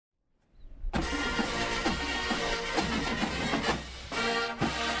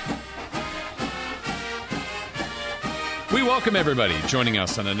We welcome everybody joining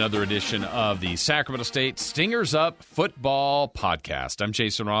us on another edition of the Sacramento State Stingers Up Football Podcast. I'm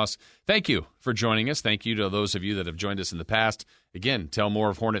Jason Ross. Thank you for joining us. Thank you to those of you that have joined us in the past. Again, tell more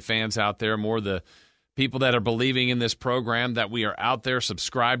of Hornet fans out there, more of the people that are believing in this program, that we are out there.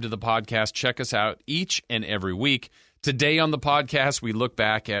 Subscribe to the podcast. Check us out each and every week. Today on the podcast, we look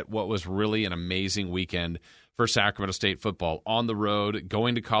back at what was really an amazing weekend for Sacramento State football. On the road,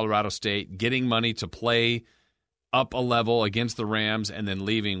 going to Colorado State, getting money to play up a level against the Rams, and then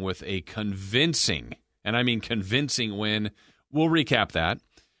leaving with a convincing, and I mean convincing win. We'll recap that.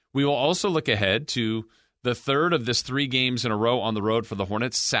 We will also look ahead to the third of this 3 games in a row on the road for the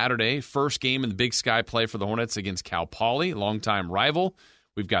Hornets. Saturday, first game in the Big Sky play for the Hornets against Cal Poly, longtime rival.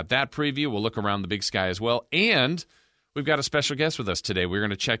 We've got that preview. We'll look around the Big Sky as well. And we've got a special guest with us today. We're going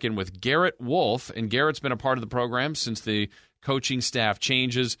to check in with Garrett Wolf, and Garrett's been a part of the program since the coaching staff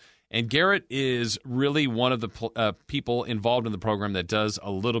changes. And Garrett is really one of the people involved in the program that does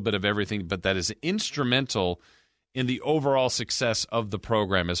a little bit of everything, but that is instrumental in the overall success of the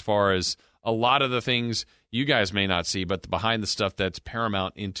program as far as a lot of the things you guys may not see, but behind the stuff that's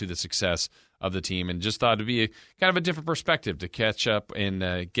paramount into the success of the team. And just thought it'd be kind of a different perspective to catch up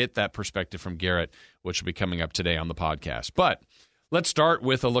and get that perspective from Garrett, which will be coming up today on the podcast. But let's start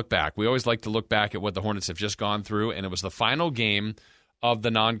with a look back. We always like to look back at what the Hornets have just gone through, and it was the final game of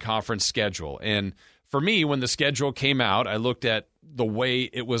the non-conference schedule. And for me, when the schedule came out, I looked at the way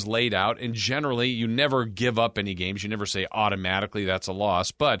it was laid out, and generally you never give up any games. You never say automatically that's a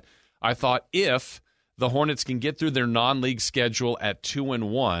loss. But I thought if the Hornets can get through their non-league schedule at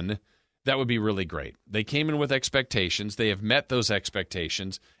 2-1, that would be really great. They came in with expectations. They have met those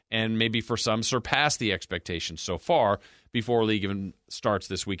expectations, and maybe for some surpassed the expectations so far before league even starts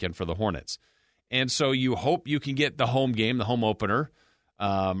this weekend for the Hornets. And so you hope you can get the home game, the home opener,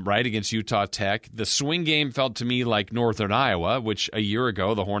 right, against Utah Tech. The swing game felt to me like Northern Iowa, which a year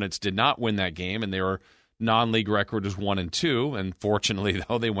ago the Hornets did not win that game, and their non-league record is 1-2. And fortunately,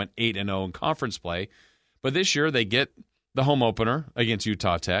 though, they went 8-0 in conference play. But this year they get the home opener against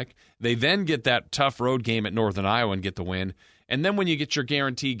Utah Tech. They then get that tough road game at Northern Iowa and get the win. And then when you get your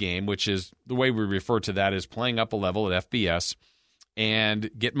guarantee game, which is the way we refer to that, is playing up a level at FBS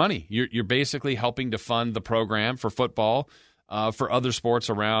and get money. You're basically helping to fund the program for football, for other sports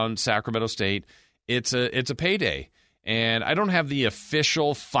around Sacramento State. It's a payday. And I don't have the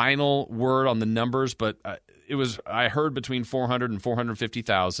official final word on the numbers, but I heard between 400 and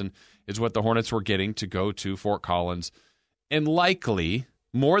 450,000 is what the Hornets were getting to go to Fort Collins and likely,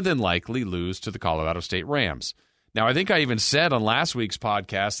 more than likely, lose to the Colorado State Rams. Now, I think I even said on last week's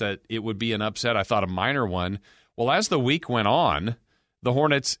podcast that it would be an upset. I thought a minor one. Well, as the week went on, the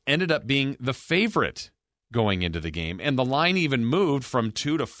Hornets ended up being the favorite going into the game, and the line even moved from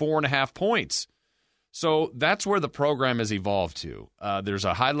 2 to 4.5 points. So that's where the program has evolved to. There's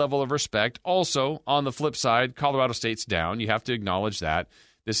a high level of respect. Also, on the flip side, Colorado State's down. You have to acknowledge that.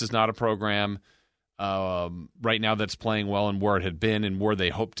 This is not a program right now that's playing well and where it had been and where they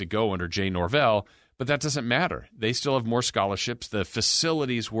hope to go under Jay Norvell, but that doesn't matter. They still have more scholarships. The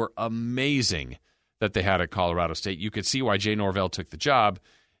facilities were amazing that they had at Colorado State. You could see why Jay Norvell took the job.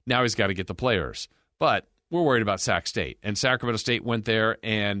 Now he's got to get the players. But we're worried about Sac State. And Sacramento State went there,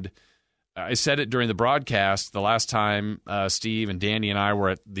 and I said it during the broadcast the last time Steve and Danny and I were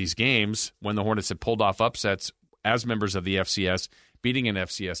at these games when the Hornets had pulled off upsets as members of the FCS, beating an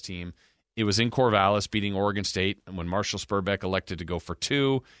FCS team. It was in Corvallis, beating Oregon State, and when Marshall Spurbeck elected to go for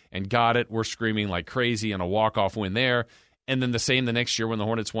 2 and got it, we're screaming like crazy on a walk-off win there. And then the same the next year when the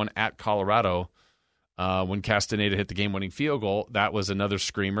Hornets won at Colorado, when Castaneda hit the game-winning field goal, that was another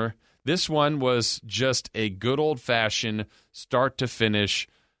screamer. This one was just a good old-fashioned start-to-finish,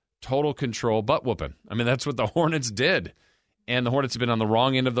 total control butt-whooping. I mean, that's what the Hornets did. And the Hornets have been on the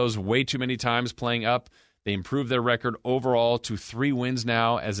wrong end of those way too many times playing up. They improved their record overall to 3 wins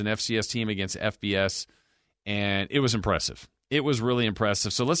now as an FCS team against FBS, and it was impressive. It was really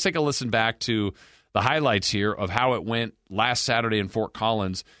impressive. So let's take a listen back to the highlights here of how it went last Saturday in Fort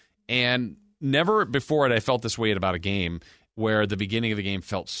Collins. And never before had I felt this way about a game where the beginning of the game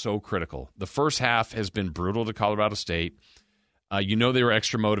felt so critical. The first half has been brutal to Colorado State. They were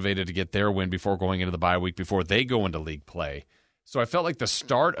extra motivated to get their win before going into the bye week, before they go into league play. So I felt like the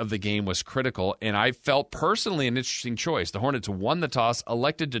start of the game was critical, and I felt personally an interesting choice. The Hornets won the toss,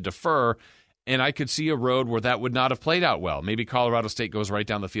 elected to defer, and I could see a road where that would not have played out well. Maybe Colorado State goes right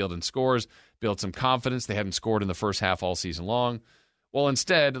down the field and scores, build some confidence. They hadn't scored in the first half all season long. Well,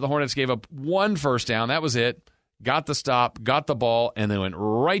 instead, the Hornets gave up 1 first down. That was it. Got the stop, got the ball, and they went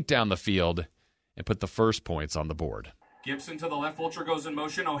right down the field and put the first points on the board. Gibson to the left. Fulcher goes in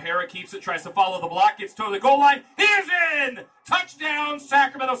motion. O'Hara keeps it, tries to follow the block, gets to the goal line. He is in! Touchdown,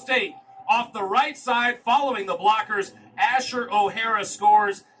 Sacramento State. Off the right side, following the blockers, Asher O'Hara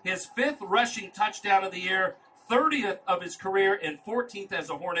scores his 5th rushing touchdown of the year, 30th of his career, and 14th as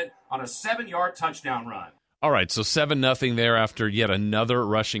a Hornet on a 7-yard touchdown run. All right, so 7-0 there after yet another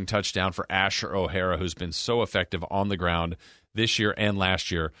rushing touchdown for Asher O'Hara, who's been so effective on the ground this year and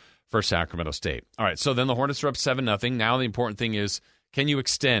last year for Sacramento State. All right, so then the Hornets are up 7-0. Now the important thing is, can you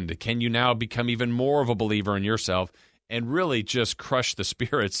extend? Can you now become even more of a believer in yourself and really just crush the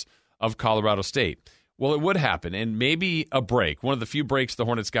spirits of Colorado State? Well, it would happen, and maybe a break. One of the few breaks the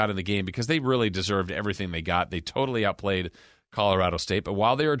Hornets got in the game because they really deserved everything they got. They totally outplayed Colorado State, but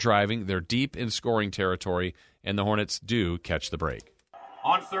while they are driving, they're deep in scoring territory, and the Hornets do catch the break.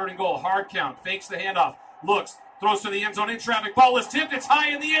 On 3rd and goal, hard count, fakes the handoff, looks, throws to the end zone in traffic, ball is tipped, it's high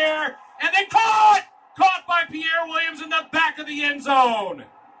in the air, and then caught by Pierre Williams in the back of the end zone.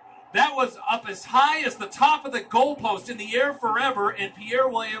 That was up as high as the top of the goalpost, in the air forever, and Pierre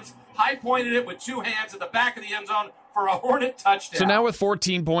Williams high-pointed it with 2 hands at the back of the end zone for a Hornet touchdown. So now with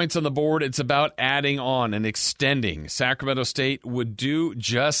 14 points on the board, it's about adding on and extending. Sacramento State would do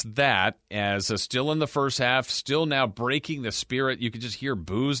just that, as still in the first half, still now breaking the spirit. You could just hear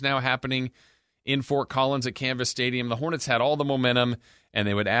boos now happening in Fort Collins at Canvas Stadium. The Hornets had all the momentum, and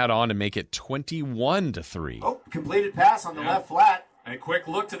they would add on and make it 21-3. Oh, completed pass on the left flat. A quick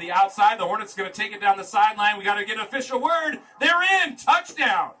look to the outside. The Hornets going to take it down the sideline. We got to get an official word. They're in.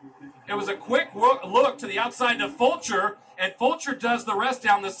 Touchdown. It was a quick look to the outside to Fulcher, and Fulcher does the rest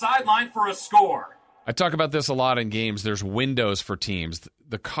down the sideline for a score. I talk about this a lot in games. There's windows for teams.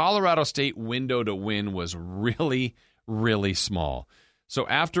 The Colorado State window to win was really, really small. So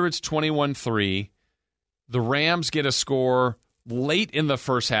after it's 21-3, the Rams get a score late in the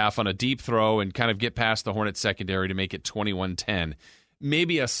first half on a deep throw and kind of get past the Hornets secondary to make it 21-10.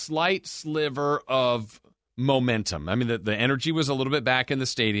 Maybe a slight sliver of momentum. I mean, the energy was a little bit back in the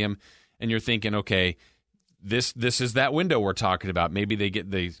stadium, and you're thinking, okay, this is that window we're talking about. Maybe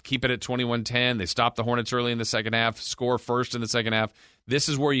they keep it at 21-10. They stop the Hornets early in the second half, score first in the second half. This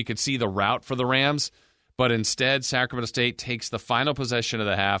is where you could see the route for the Rams, but instead Sacramento State takes the final possession of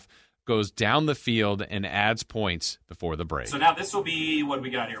the half, goes down the field, and adds points before the break. So now this will be, what do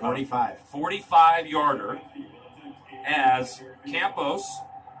we got here? 45. 45-yarder, as Campos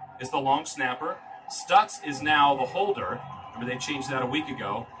is the long snapper. Stutz is now the holder. Remember, they changed that a week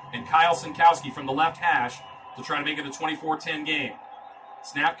ago. And Kyle Sinkowski from the left hash to try to make it a 24-10 game.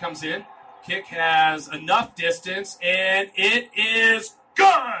 Snap comes in. Kick has enough distance, and it is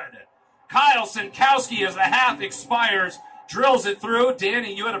good! Kyle Sinkowski, as the half expires, drills it through.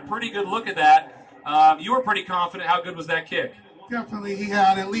 Danny, you had a pretty good look at that. You were pretty confident. How good was that kick? Definitely, he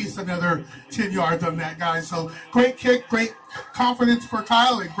had at least another 10 yards on that guy. So great kick, great confidence for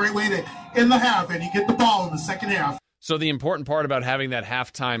Kyle, and great way to end the half, and you get the ball in the second half. So the important part about having that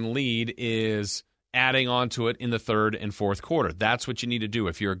halftime lead is adding on to it in the third and fourth quarter. That's what you need to do.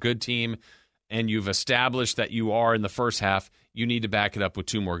 If you're a good team and you've established that you are in the first half, you need to back it up with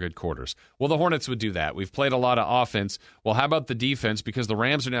 2 more good quarters. Well, the Hornets would do that. We've played a lot of offense. Well, how about the defense? Because the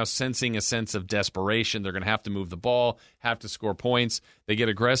Rams are now sensing a sense of desperation. They're going to have to move the ball, have to score points. They get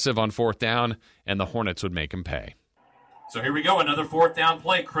aggressive on 4th down, and the Hornets would make them pay. So here we go, another 4th down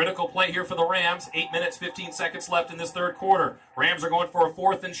play. Critical play here for the Rams. 8 minutes, 15 seconds left in this third quarter. Rams are going for a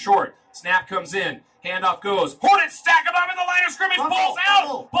 4th and short. Snap comes in. Handoff goes. Hornets stack him up in the line of scrimmage. Ball's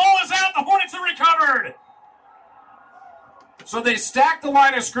out. Ball is out. The Hornets are recovered. So they stack the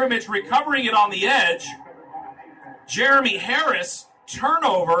line of scrimmage, recovering it on the edge. Jeremy Harris,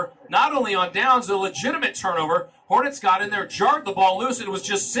 turnover, not only on downs, a legitimate turnover. Hornets got in there, jarred the ball loose, and it was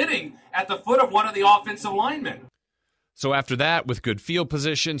just sitting at the foot of one of the offensive linemen. So after that, with good field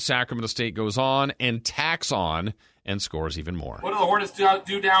position, Sacramento State goes on and tacks on and scores even more. What do the Hornets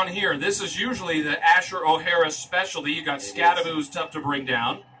do down here? This is usually the Asher O'Hara specialty. You've got Scadaboo, who's tough to bring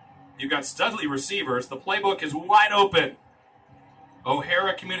down. You've got Studley receivers. The playbook is wide open.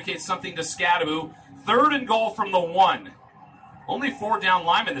 O'Hara communicates something to Scadaboo. 3rd and goal from the 1. Only 4 down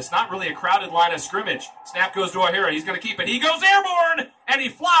linemen. It's not really a crowded line of scrimmage. Snap goes to O'Hara. He's going to keep it. He goes airborne, and he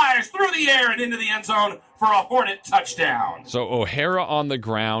flies through the air and into the end zone for a Hornet touchdown. So O'Hara on the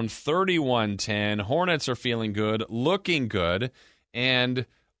ground, 31-10. Hornets are feeling good, looking good, and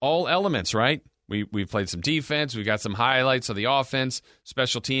all elements, right? We've played some defense. We've got some highlights of the offense.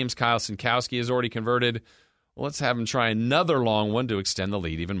 Special teams, Kyle Sinkowski has already converted. Well, let's have him try another long one to extend the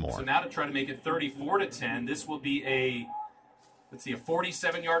lead even more. So now to try to make it 34-10, this will be a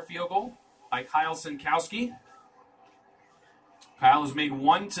 47-yard field goal by Kyle Sinkowski. Kyle has made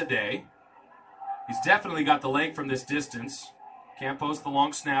 1 today. He's definitely got the leg from this distance. Campos, the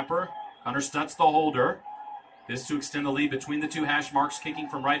long snapper. Hunter Stutz, the holder. This to extend the lead between the two hash marks, kicking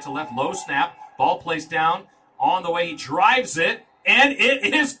from right to left. Low snap. Ball placed down. On the way, he drives it, and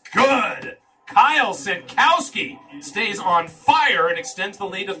it is good. Kyle Sinkowski stays on fire and extends the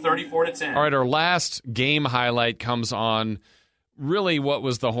lead to 34-10. All right, our last game highlight comes on really what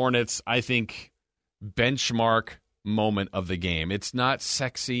was the Hornets, I think, benchmark moment of the game. It's not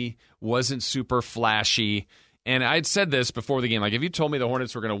sexy, wasn't super flashy. And I'd said this before the game. Like, if you told me the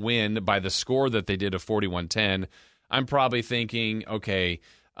Hornets were going to win by the score that they did of 41-10, I'm probably thinking, okay,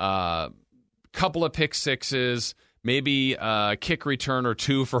 couple of pick sixes, maybe a kick return or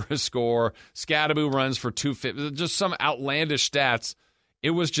two for a score. Scadaboo runs for 250. Just some outlandish stats.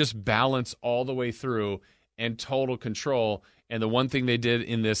 It was just balance all the way through and total control. And the one thing they did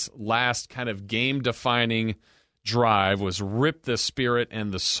in this last kind of game-defining drive was rip the spirit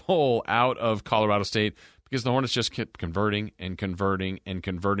and the soul out of Colorado State, because the Hornets just kept converting and converting and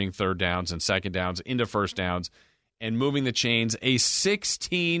converting third downs and second downs into first downs and moving the chains. A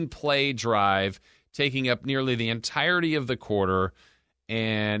 16-play drive taking up nearly the entirety of the quarter,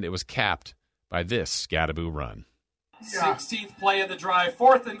 and it was capped by this Scadaboo run. 16th play of the drive.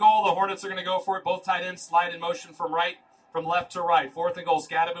 4th and goal. The Hornets are going to go for it. Both tight ends slide in motion from left to right. 4th and goal.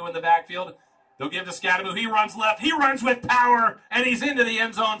 Scadaboo in the backfield. They'll give to Scadaboo. He runs left. He runs with power, and he's into the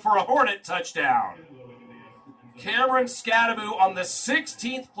end zone for a Hornet touchdown. Cameron Scadaboo on the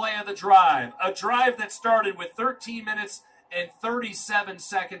 16th play of the drive. A drive that started with 13 minutes and 37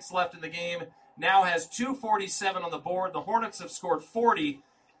 seconds left in the game. Now has 2:47 on the board. The Hornets have scored 40,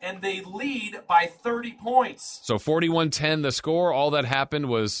 and they lead by 30 points. So 41-10 the score. All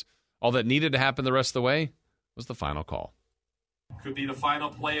that needed to happen the rest of the way was the final call. Could be the final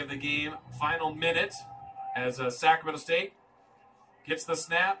play of the game, final minute, as Sacramento State gets the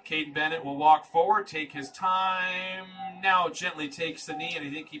snap. Caden Bennett will walk forward, take his time, now gently takes the knee, and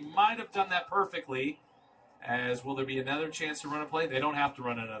I think he might have done that perfectly. As will there be another chance to run a play? They don't have to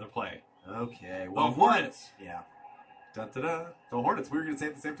run another play. Okay. Well, the Hornets. Yeah. Dun-da-da. The Hornets, we were going to say it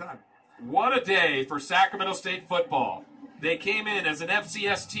at the same time. What a day for Sacramento State football. They came in as an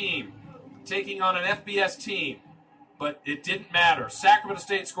FCS team, taking on an FBS team, but it didn't matter. Sacramento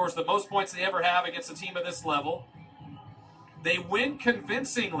State scores the most points they ever have against a team of this level. They win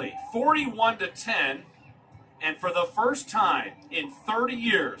convincingly, 41-10, and for the first time in 30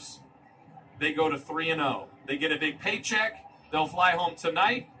 years, they go to 3-0. They get a big paycheck. They'll fly home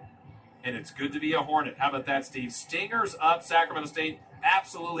tonight, and it's good to be a Hornet. How about that, Steve? Stingers up. Sacramento State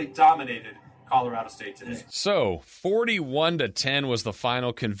absolutely dominated Colorado State today. So 41-10 was the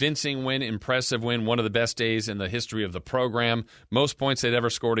final. Convincing win, impressive win, one of the best days in the history of the program. Most points they'd ever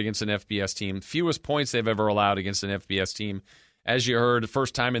scored against an FBS team. Fewest points they've ever allowed against an FBS team. As you heard,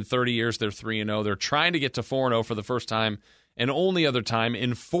 first time in 30 years they're 3-0. They're trying to get to 4-0 for the first time and only other time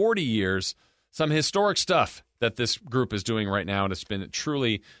in 40 years. Some historic stuff that this group is doing right now, and it's been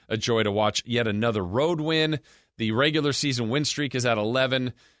truly a joy to watch. Yet another road win. The regular season win streak is at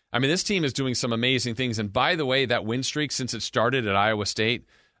 11. I mean, this team is doing some amazing things. And by the way, that win streak, since it started at Idaho State,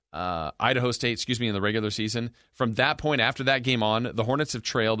 in the regular season, from that point after that game on, the Hornets have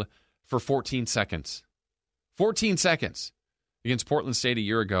trailed for 14 seconds. 14 seconds against Portland State a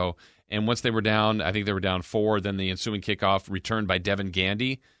year ago. And once they were down, I think they were down 4, then the ensuing kickoff returned by Devin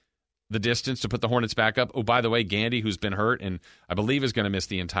Gandy, the distance to put the Hornets back up. Oh, by the way, Gandy, who's been hurt and I believe is going to miss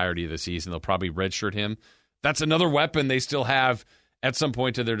the entirety of the season. They'll probably redshirt him. That's another weapon they still have at some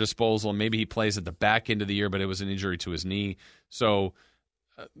point to their disposal. Maybe he plays at the back end of the year, but it was an injury to his knee. So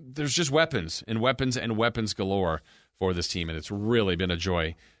there's just weapons and weapons and weapons galore for this team, and it's really been a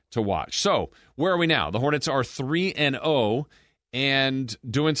joy to watch. So where are we now? The Hornets are 3-0 and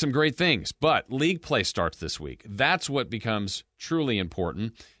doing some great things, but league play starts this week. That's what becomes truly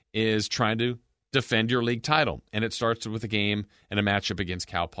important, is trying to defend your league title, and it starts with a game and a matchup against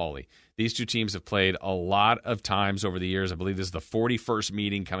Cal Poly. These two teams have played a lot of times over the years. I believe this is the 41st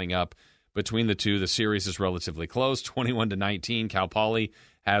meeting coming up between the two. The series is relatively close, 21-19. Cal Poly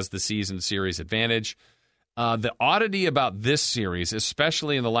has the season series advantage. The oddity about this series,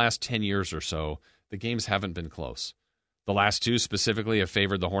 especially in the last 10 years or so, the games haven't been close. The last two specifically have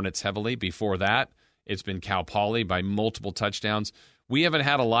favored the Hornets heavily. Before that, it's been Cal Poly by multiple touchdowns. We haven't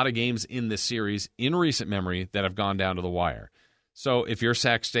had a lot of games in this series in recent memory that have gone down to the wire. So if you're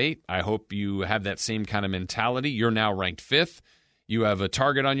Sac State, I hope you have that same kind of mentality. You're now ranked 5th. You have a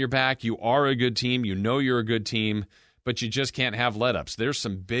target on your back. You are a good team. You know you're a good team, but you just can't have let-ups. There's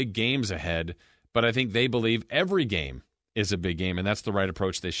some big games ahead, but I think they believe every game is a big game, and that's the right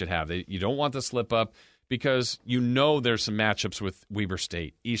approach they should have. You don't want to slip up because there's some matchups with Weber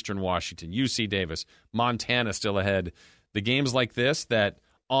State, Eastern Washington, UC Davis, Montana still ahead. The games like this that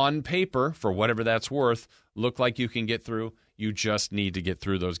on paper, for whatever that's worth, look like you can get through, you just need to get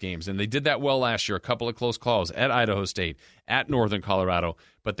through those games. And they did that well last year, a couple of close calls at Idaho State, at Northern Colorado,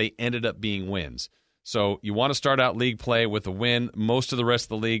 but they ended up being wins. So you want to start out league play with a win. Most of the rest of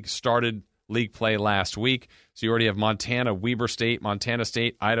the league started league play last week. So you already have Montana, Weber State, Montana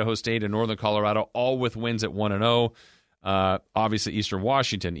State, Idaho State, and Northern Colorado, all with wins at 1-0. Obviously, Eastern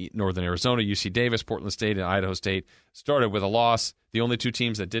Washington, Northern Arizona, UC Davis, Portland State, and Idaho State started with a loss. The only two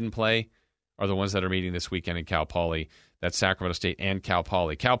teams that didn't play are the ones that are meeting this weekend in Cal Poly. That's Sacramento State and Cal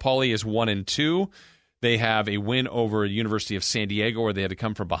Poly. Cal Poly is 1-2. They have a win over University of San Diego, where they had to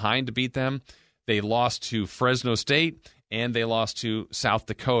come from behind to beat them. They lost to Fresno State, and they lost to South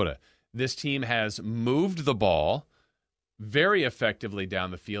Dakota. This team has moved the ball very effectively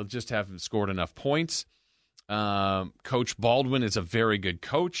down the field, just haven't scored enough points. Coach Baldwin is a very good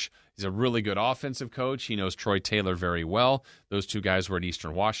coach. He's a really good offensive coach. He knows Troy Taylor very well. Those two guys were at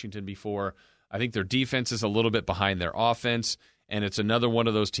Eastern Washington before. I think their defense is a little bit behind their offense, and it's another one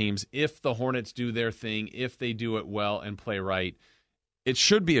of those teams. If the Hornets do their thing, if they do it well and play right, it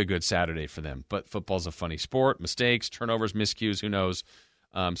should be a good Saturday for them. But football's a funny sport. Mistakes, turnovers, miscues, who knows?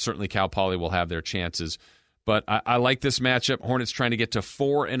 Certainly Cal Poly will have their chances. But I like this matchup. Hornets trying to get to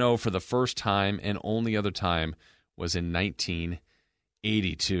 4-0 for the first time, and only other time was in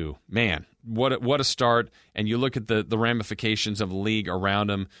 1982. Man, what a start. And you look at the ramifications of the league around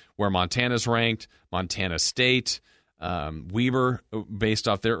them, where Montana's ranked, Montana State, Weber, based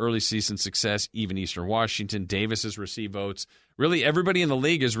off their early season success, even Eastern Washington, Davis has received votes. Really, everybody in the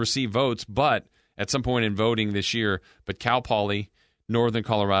league has received votes, but at some point in voting this year, but Cal Poly, Northern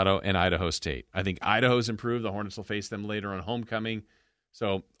Colorado, and Idaho State. I think Idaho's improved. The Hornets will face them later on homecoming.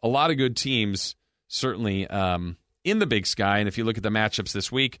 So a lot of good teams, certainly in the Big Sky. And if you look at the matchups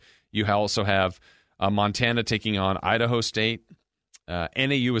this week, you also have Montana taking on Idaho State.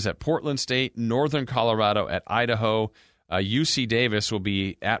 NAU is at Portland State. Northern Colorado at Idaho. UC Davis will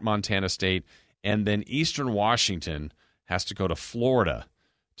be at Montana State. And then Eastern Washington has to go to Florida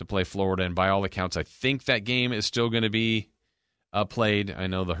to play Florida. And by all accounts, I think that game is still going to be played. I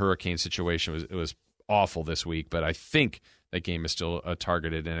know the hurricane situation was awful this week, but I think that game is still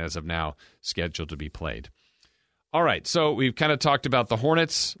targeted and as of now scheduled to be played. All right, so we've kind of talked about the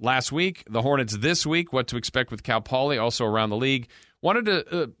Hornets last week, the Hornets this week, what to expect with Cal Poly, also around the league. Wanted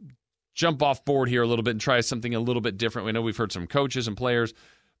to jump off board here a little bit and try something a little bit different. We know we've heard some coaches and players,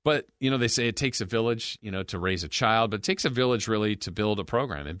 but they say it takes a village, to raise a child, but it takes a village really to build a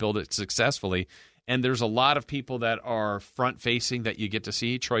program and build it successfully. And there's a lot of people that are front-facing that you get to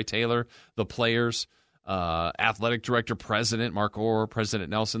see. Troy Taylor, the players, athletic director, president Mark Orr,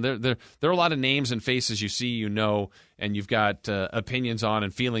 President Nelson. There are a lot of names and faces you see, and you've got opinions on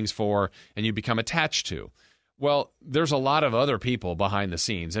and feelings for, and you become attached to. Well, there's a lot of other people behind the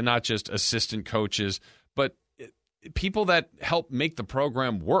scenes, and not just assistant coaches, but people that help make the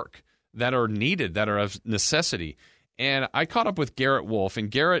program work, that are needed, that are of necessity. And I caught up with Garrett Wolf, and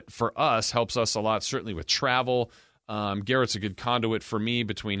Garrett, for us, helps us a lot, certainly with travel. Garrett's a good conduit for me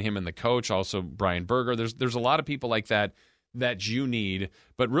between him and the coach, also Brian Berger. There's a lot of people like that you need,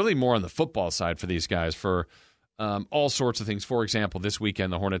 but really more on the football side for these guys for all sorts of things. For example, this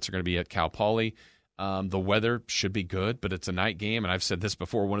weekend the Hornets are going to be at Cal Poly. The weather should be good, but it's a night game, and I've said this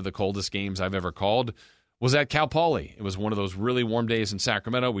before, one of the coldest games I've ever called was at Cal Poly. It was one of those really warm days in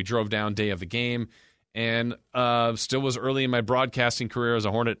Sacramento. We drove down day of the game, and still was early in my broadcasting career as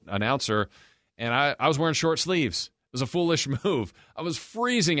a Hornet announcer, and I was wearing short sleeves. It was a foolish move. I was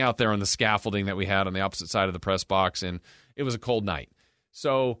freezing out there on the scaffolding that we had on the opposite side of the press box, and it was a cold night.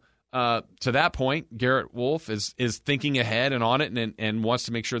 So to that point, Garrett Wolf is thinking ahead and on it and wants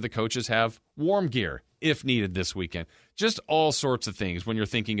to make sure the coaches have warm gear if needed this weekend. Just all sorts of things when you're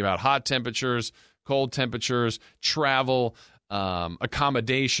thinking about hot temperatures, cold temperatures, travel,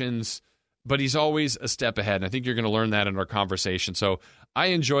 accommodations, but he's always a step ahead, and I think you're going to learn that in our conversation. So I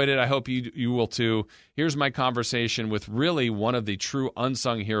enjoyed it. I hope you will too. Here's my conversation with really one of the true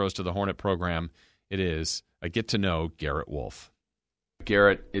unsung heroes to the Hornet program. It is I get to know Garrett Wolf.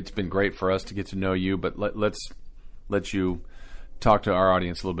 Garrett, it's been great for us to get to know you, but let's let you talk to our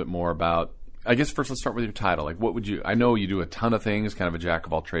audience a little bit more about, I guess first let's start with your title. Like, what would you, I know you do a ton of things, kind of a jack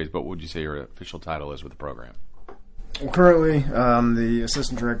of all trades, but what would you say your official title is with the program? Well, currently, the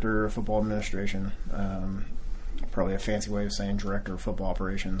Assistant Director of Football Administration, probably a fancy way of saying Director of Football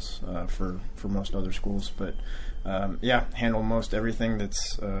Operations for most other schools. But, handle most everything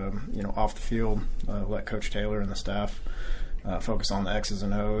that's, off the field, let Coach Taylor and the staff focus on the X's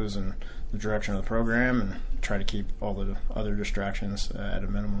and O's and the direction of the program, and try to keep all the other distractions at a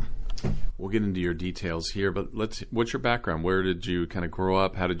minimum. We'll get into your details here, but what's your background? Where did you kind of grow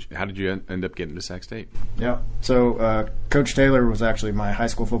up? How did you end up getting to Sac State? Yeah. So Coach Taylor was actually my high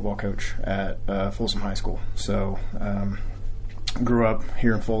school football coach at Folsom High School. So grew up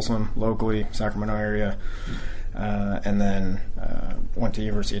here in Folsom, locally, Sacramento area, and then went to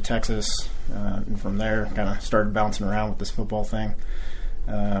University of Texas, and from there kind of started bouncing around with this football thing.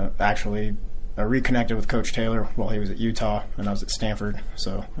 Actually reconnected with Coach Taylor while he was at Utah, and I was at Stanford.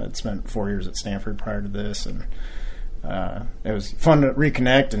 So I'd spent 4 years at Stanford prior to this, and it was fun to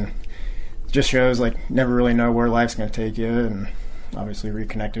reconnect, and it just shows like never really know where life's going to take you. And obviously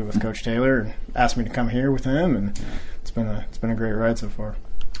reconnected with Coach Taylor and asked me to come here with him, and it's been a great ride so far.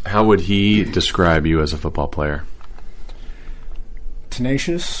 How would he describe you as a football player?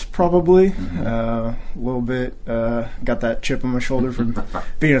 Tenacious, probably. A little bit. Got that chip on my shoulder from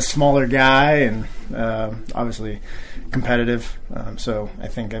being a smaller guy, and obviously competitive. So I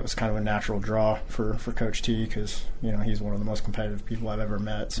think it was kind of a natural draw for Coach T, because he's one of the most competitive people I've ever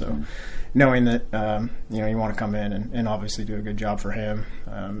met. So knowing that you want to come in and obviously do a good job for him,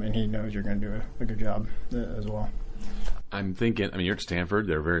 and he knows you're going to do a good job as well. I'm thinking, you're at Stanford.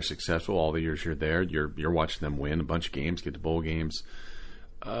 They're very successful all the years you're there. You're watching them win a bunch of games, get to bowl games.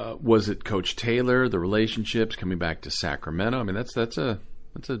 Was it Coach Taylor, the relationships, coming back to Sacramento? That's a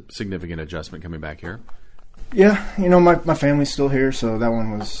significant adjustment coming back here. Yeah, my family's still here, so that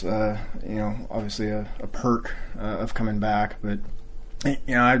one was, obviously a perk of coming back. But,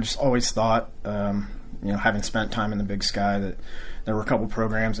 I just always thought, having spent time in the Big Sky, that there were a couple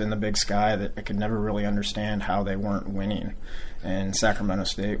programs in the Big Sky that I could never really understand how they weren't winning. And Sacramento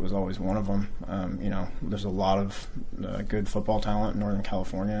State was always one of them. There's a lot of good football talent in Northern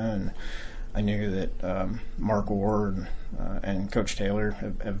California, and I knew that Mark Ward and Coach Taylor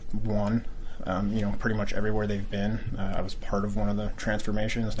have won, pretty much everywhere they've been. I was part of one of the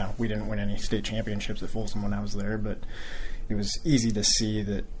transformations. Now, we didn't win any state championships at Folsom when I was there, but it was easy to see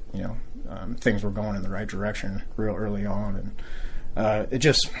that, things were going in the right direction real early on, and it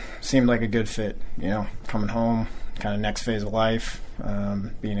just seemed like a good fit, coming home, kind of next phase of life,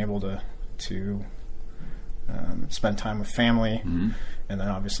 being able to spend time with family, and then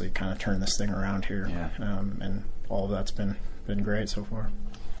obviously kind of turn this thing around here. And all of that's been great so far.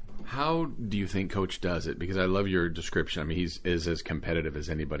 How do you think Coach does it? Because I love your description. He is as competitive as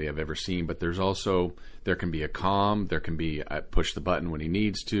anybody I've ever seen, but there can be a calm, there can be a push the button when he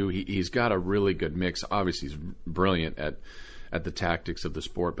needs to. He's got a really good mix. Obviously, he's brilliant at the tactics of the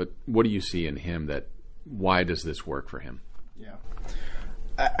sport, but what do you see in him why does this work for him? Yeah,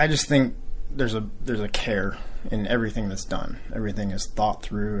 I just think there's a care in everything that's done. Everything is thought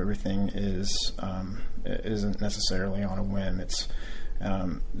through. Everything isn't necessarily on a whim. It's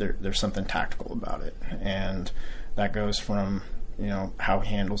there's something tactical about it, and that goes from how he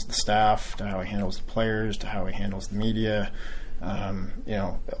handles the staff to how he handles the players to how he handles the media.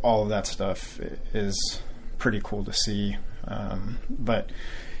 All of that stuff is pretty cool to see. But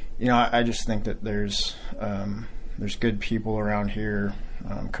I just think that there's good people around here.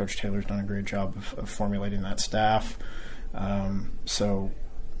 Coach Taylor's done a great job of formulating that staff. So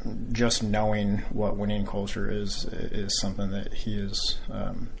just knowing what winning culture is something that he is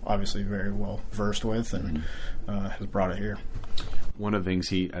obviously very well versed with, and has brought it here. One of the things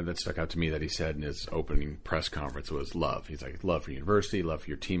that stuck out to me that he said in his opening press conference was love. He's like, love for university, love for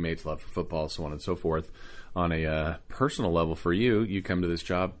your teammates, love for football, so on and so forth. On a personal level for you come to this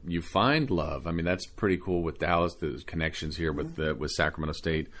job, you find love. That's pretty cool with Dallas, the connections here with Sacramento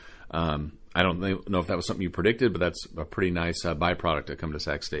State. I don't know if that was something you predicted, but that's a pretty nice byproduct to come to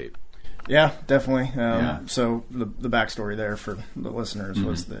Sac State. Yeah, definitely. So the backstory there for the listeners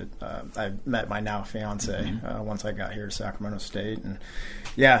was that I met my now fiance once I got here to Sacramento State, and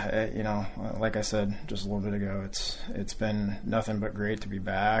like I said just a little bit ago, it's been nothing but great to be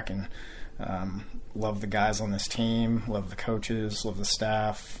back, and love the guys on this team, love the coaches, love the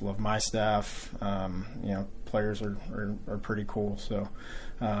staff, love my staff. Players are pretty cool, so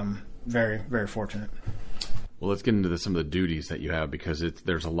very, very fortunate. Well, let's get into some of the duties that you have, because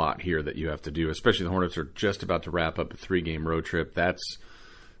there's a lot here that you have to do, especially the Hornets are just about to wrap up a 3-game road trip. That's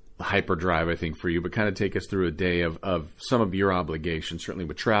a hyperdrive, I think, for you, but kind of take us through a day of some of your obligations, certainly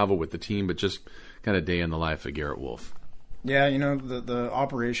with travel, with the team, but just kind of day in the life of Garrett Wolf. Yeah, the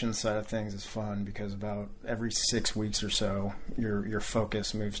operations side of things is fun, because about every 6 weeks or so, your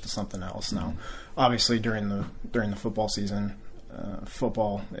focus moves to something else. Now, obviously during the football season,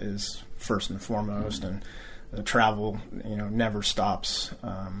 football is first and foremost, and the travel, never stops.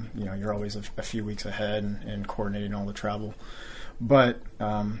 You're always a few weeks ahead and coordinating all the travel. But,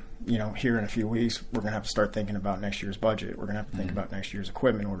 here in a few weeks, we're going to have to start thinking about next year's budget. We're going to have to think about next year's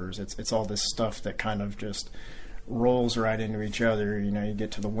equipment orders. It's all this stuff that kind of just rolls right into each other. You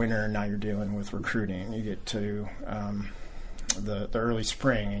get to the winter, and now you're dealing with recruiting. You get to the early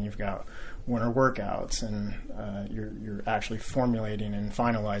spring, and you've got winter workouts, and you're actually formulating and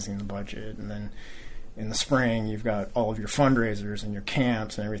finalizing the budget. And then in the spring, you've got all of your fundraisers and your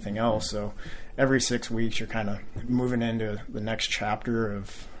camps and everything else. So every 6 weeks, you're kind of moving into the next chapter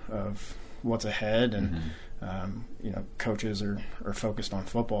of what's ahead. And, coaches are focused on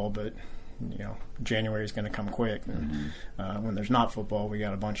football, but, January is going to come quick. And when there's not football, we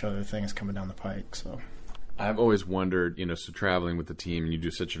got a bunch of other things coming down the pike. So I've always wondered, so traveling with the team, and you do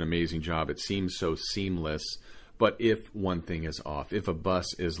such an amazing job. It seems so seamless. But if one thing is off, if a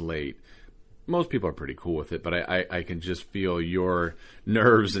bus is late, most people are pretty cool with it, but I can just feel your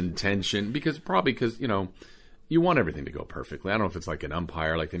nerves and tension because you want everything to go perfectly. I don't know if it's like an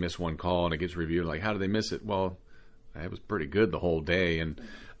umpire, like they miss one call and it gets reviewed. Like, how did they miss it? Well, it was pretty good the whole day. And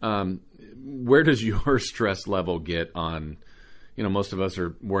where does your stress level get on, most of us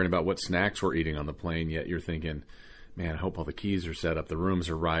are worrying about what snacks we're eating on the plane, yet you're thinking, man, I hope all the keys are set up, the rooms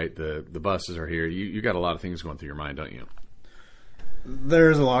are right, the buses are here. You got a lot of things going through your mind, don't you?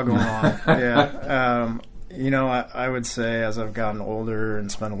 There's a lot going on. Yeah. I would say as I've gotten older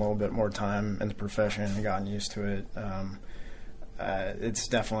and spent a little bit more time in the profession and gotten used to it, it's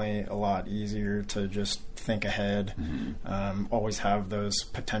definitely a lot easier to just think ahead, always have those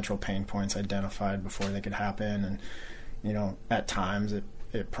potential pain points identified before they could happen. And, at times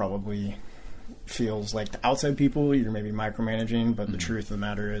it probably feels like the outside people, you're maybe micromanaging, but the truth of the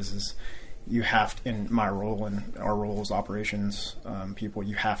matter is you have to, in my role and our role as operations people,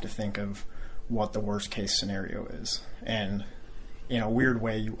 you have to think of what the worst case scenario is. And in a weird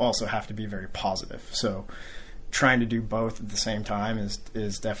way, you also have to be very positive. So trying to do both at the same time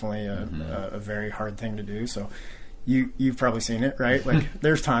is definitely a very hard thing to do. So you've probably seen it, right? Like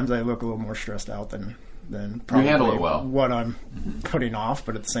there's times I look a little more stressed out than probably you handle it well. What I'm putting off.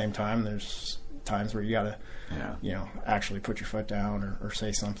 But at the same time, there's times where you got to actually put your foot down or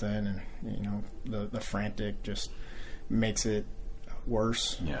say something, and the frantic just makes it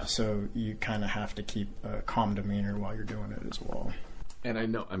worse. Yeah. So you kind of have to keep a calm demeanor while you're doing it as well. And I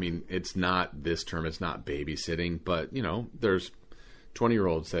know, it's not this term, it's not babysitting, but there's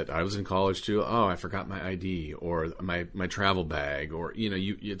 20-year-olds that I was in college too. Oh, I forgot my ID or my travel bag, or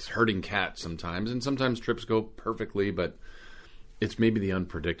it's herding cats sometimes, and sometimes trips go perfectly, but it's maybe the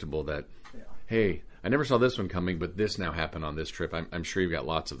unpredictable that. Hey, I never saw this one coming, but this now happened on this trip. I'm sure you've got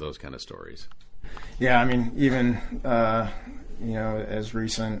lots of those kind of stories. Yeah, even, as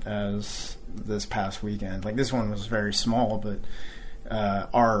recent as this past weekend, like this one was very small, but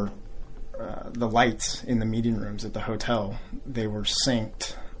the lights in the meeting rooms at the hotel, they were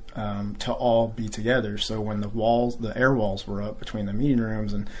synced to all be together. So when the air walls were up between the meeting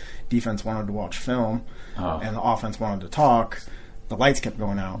rooms and defense wanted to watch film and the offense wanted to talk, the lights kept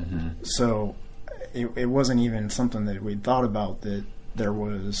going out. So it wasn't even something that we'd thought about, that there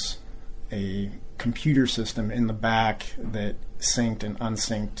was a computer system in the back that synced and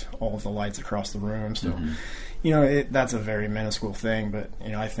unsynced all of the lights across the room. So, that's a very minuscule thing, but,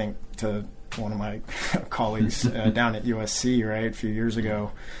 I think to one of my colleagues down at USC, right, a few years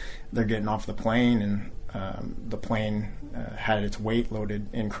ago, they're getting off the plane and the plane had its weight loaded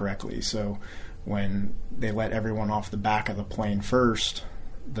incorrectly. So when they let everyone off the back of the plane first,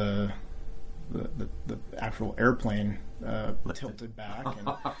 the actual airplane tilted back, and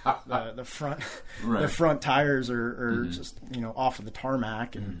the front tires are just off of the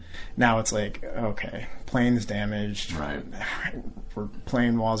tarmac, and now it's like, okay, plane's damaged, right? We're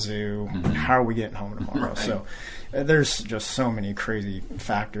playing Wazoo. How are we getting home tomorrow? Right. So there's just so many crazy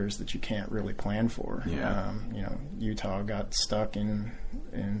factors that you can't really plan for. Yeah. Utah got stuck in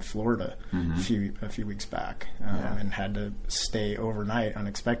Florida a few weeks back and had to stay overnight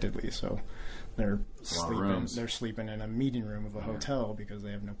unexpectedly. So they're sleeping in a meeting room of a hotel because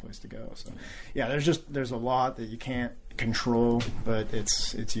they have no place to go. So there's a lot that you can't control, but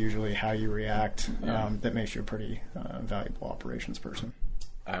it's usually how you react that makes you a pretty valuable operations person.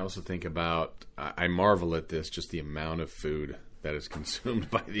 I also think about, I marvel at this, just the amount of food that is consumed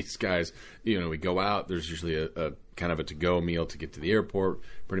by these guys. We go out, there's usually a kind of a to-go meal to get to the airport,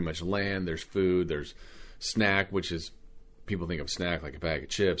 pretty much land, there's food, there's snack, which is, people think of snack like a bag of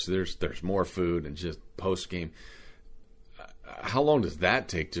chips. There's more food, and just post-game. How long does that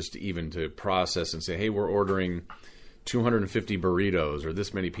take just to process and say, hey, we're ordering 250 burritos or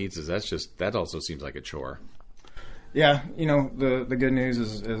this many pizzas? That also seems like a chore. Yeah, the good news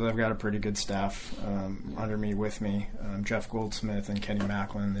is I've got a pretty good staff under me, with me. Jeff Goldsmith and Kenny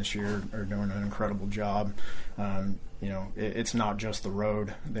Macklin this year are doing an incredible job. It's not just the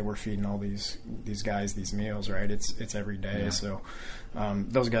road that we're feeding all these guys these meals, right? It's every day. Yeah. So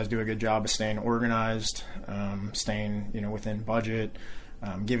those guys do a good job of staying organized, staying within budget,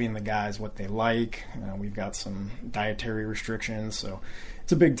 giving the guys what they like. We've got some dietary restrictions, so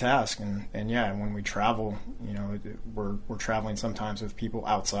it's a big task. And when we travel, we're traveling sometimes with people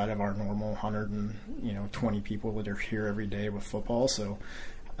outside of our normal 120 people that are here every day with football. So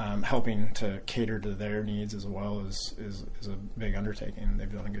helping to cater to their needs as well is a big undertaking.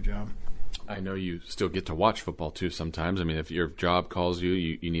 They've done a good job. I know you still get to watch football too sometimes. I mean, if your job calls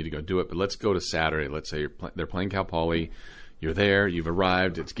you need to go do it. But let's go to Saturday. Let's say they're playing Cal Poly. You're there. You've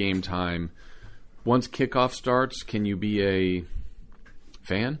arrived. It's game time. Once kickoff starts, can you be a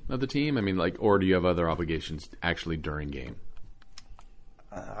fan of the team? I mean, or do you have other obligations actually during game?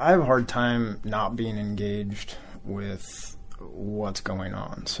 I have a hard time not being engaged with what's going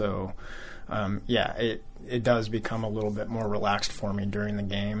on. So, it does become a little bit more relaxed for me during the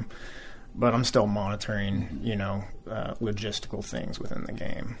game, but I'm still monitoring, logistical things within the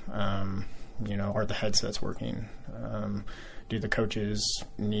game. Are the headsets working? Do the coaches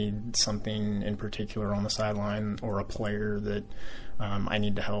need something in particular on the sideline, or a player that I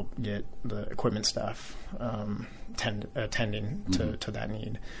need to help get the equipment staff attending to that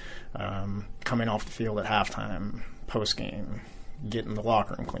need? Coming off the field at halftime, post game, getting the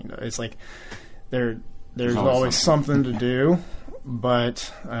locker room cleaned up. It's like there's always something to do, but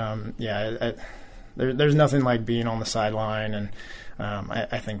there's nothing like being on the sideline, and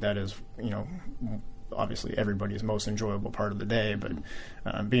I think that is obviously everybody's most enjoyable part of the day, but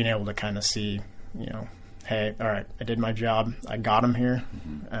being able to kind of see, hey, all right, I did my job, I got them here.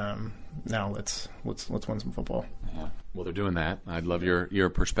 Now let's win some football. Yeah. Well, they're doing that. I'd love your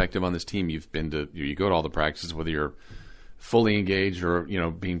perspective on this team. You go to all the practices, whether you're fully engaged or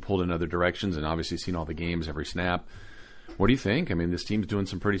being pulled in other directions, and obviously seen all the games, every snap. What do you think? I mean, this team's doing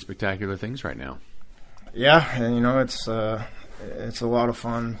some pretty spectacular things right now. Yeah, and it's a lot of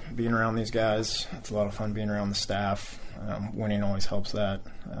fun being around these guys. It's a lot of fun being around the staff. Winning always helps that,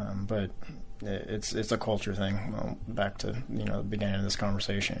 but it's a culture thing. Well, back to the beginning of this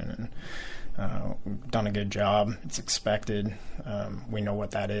conversation, and we've done a good job. It's expected. We know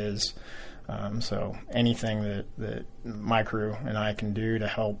what that is. So anything that my crew and I can do to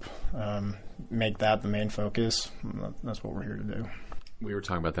help make that the main focus, that's what we're here to do. We were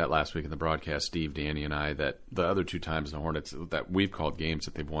talking about that last week in the broadcast, Steve, Danny, and I, that the other two times in the Hornets that we've called games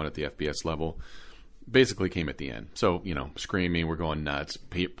that they've won at the FBS level basically came at the end. So, screaming, we're going nuts,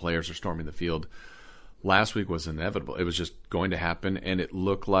 players are storming the field. Last week was inevitable. It was just going to happen, and it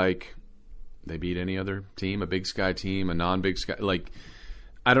looked like they beat any other team, a Big Sky team, a non-Big Sky.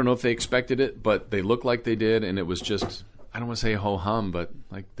 I don't know if they expected it, but they looked like they did, and it was just, I don't want to say ho-hum, but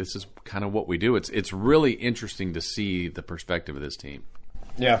this is kind of what we do. It's really interesting to see the perspective of this team.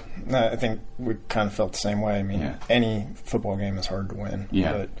 Yeah, I think we kind of felt the same way. I mean, any football game is hard to win.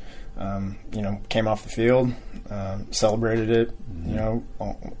 Yeah. But, came off the field, celebrated it,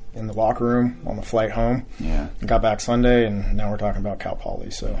 in the locker room on the flight home. Yeah. Got back Sunday, and now we're talking about Cal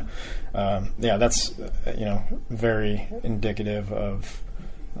Poly. So, that's, very indicative of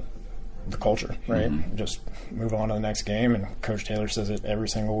the culture, right? Mm-hmm. Just move on to the next game, and Coach Taylor says it every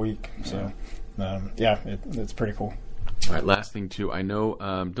single week. So, it's pretty cool. All right, last thing too. I know,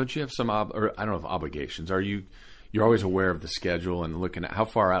 don't you have some I don't know if obligations? You're always aware of the schedule and looking at how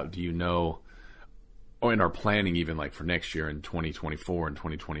far out do you know, or in our planning even for next year in 2024 and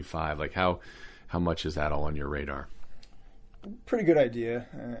 2025? How much is that all on your radar? Pretty good idea.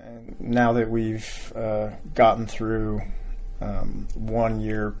 Now that we've gotten through 1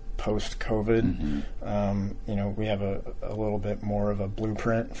 year post-COVID, we have a little bit more of a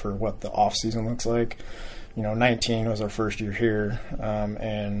blueprint for what the off season looks like. 19 was our first year here,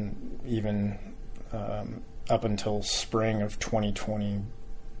 and even up until spring of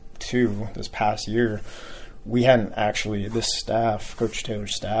 2022, this past year, we hadn't actually, this staff, Coach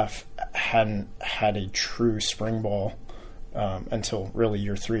Taylor's staff, hadn't had a true spring ball until really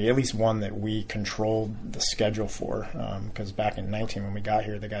year 3, at least one that we controlled the schedule for, because back in 19 when we got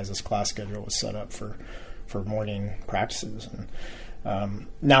here, the guys' class schedule was set up for morning practices, and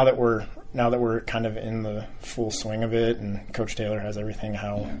now that we're kind of in the full swing of it, and Coach Taylor has everything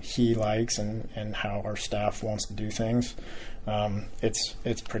how he likes and how our staff wants to do things,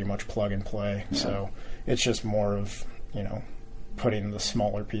 it's pretty much plug and play. Yeah. So it's just more of putting the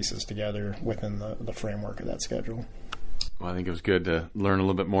smaller pieces together within the framework of that schedule. Well, I think it was good to learn a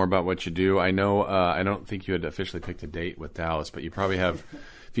little bit more about what you do. I know I don't think you had officially picked a date with Dallas, but you probably have,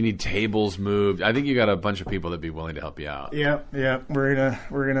 if you need tables moved, I think you got a bunch of people that'd be willing to help you out. Yeah. We're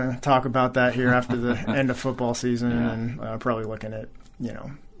gonna talk about that here after the end of football season, and probably looking at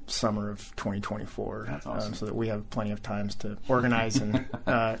summer of 2024. That's awesome. So that we have plenty of times to organize and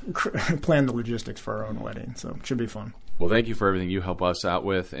plan the logistics for our own wedding. So it should be fun. Well, thank you for everything you help us out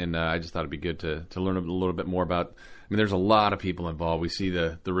with, and I just thought it'd be good to learn a little bit more about. I mean, there's a lot of people involved. We see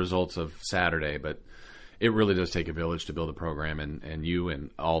the results of Saturday, but it really does take a village to build a program, and you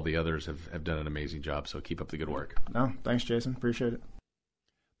and all the others have done an amazing job. So keep up the good work. No, thanks, Jason. Appreciate it.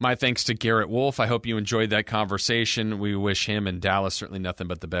 My thanks to Garrett Wolf. I hope you enjoyed that conversation. We wish him and Dallas certainly nothing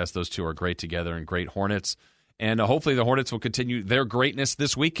but the best. Those two are great together and great Hornets. And hopefully the Hornets will continue their greatness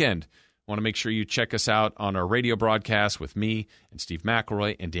this weekend. I want to make sure you check us out on our radio broadcast with me and Steve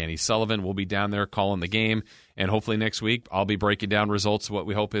McElroy and Danny Sullivan. We'll be down there calling the game. And hopefully next week I'll be breaking down results of what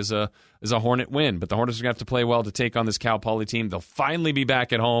we hope is a Hornet win. But the Hornets are going to have to play well to take on this Cal Poly team. They'll finally be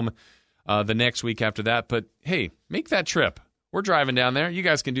back at home the next week after that. But, hey, make that trip. We're driving down there. You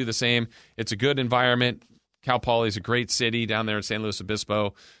guys can do the same. It's a good environment. Cal Poly is a great city down there in San Luis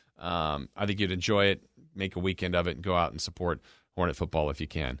Obispo. I think you'd enjoy it. Make a weekend of it and go out and support Hornet football if you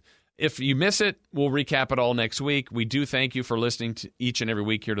can. If you miss it, we'll recap it all next week. We do thank you for listening to each and every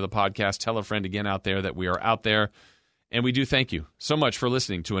week here to the podcast. Tell a friend again out there that we are out there. And we do thank you so much for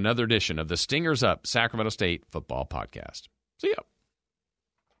listening to another edition of the Stingers Up Sacramento State Football Podcast. See ya.